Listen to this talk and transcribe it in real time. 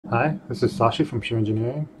Hi, this is Sashi from Pure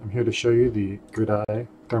Engineering. I'm here to show you the Grid-Eye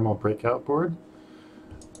thermal breakout board.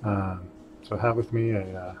 So I have with me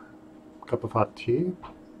a cup of hot tea,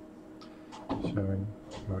 showing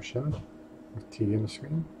motion with tea in the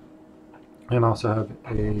screen. And also have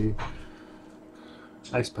a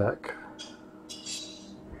ice pack.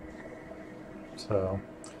 So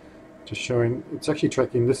just showing, it's actually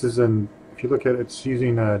tracking, this is in, if you look at it, it's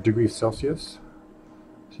using degrees Celsius.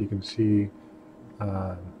 So you can see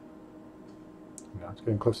it's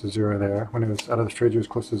getting close to zero there. When it was out of the fridge, it was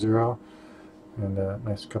close to zero. And a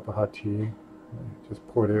nice cup of hot tea. I just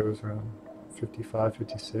poured it. It was around 55,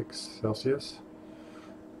 56 Celsius.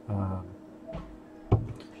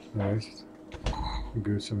 Nice.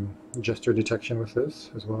 Do some gesture detection with this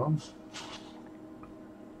as well.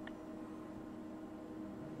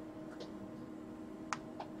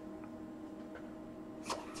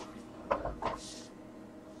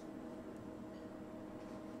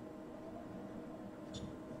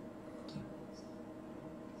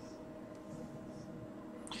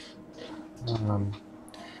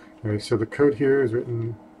 So the code here is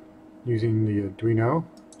written using the Arduino.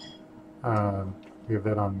 We have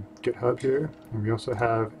that on GitHub here, and we also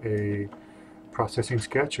have a processing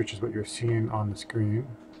sketch, which is what you're seeing on the screen.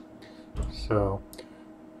 So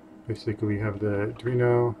basically we have the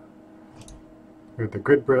Arduino, we have the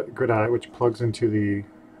Grid-Eye, which plugs into the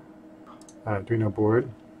Arduino board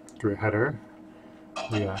through a header.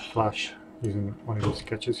 We flash using one of these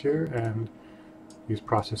sketches here and use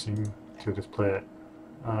processing to display it.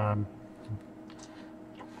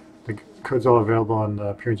 The code's all available on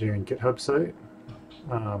the Pure Engineering GitHub site.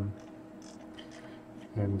 I'm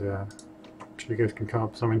sure you guys can come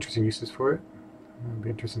up with some interesting uses for it. It'll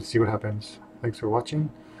be interesting to see what happens. Thanks for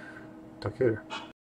watching. Talk later.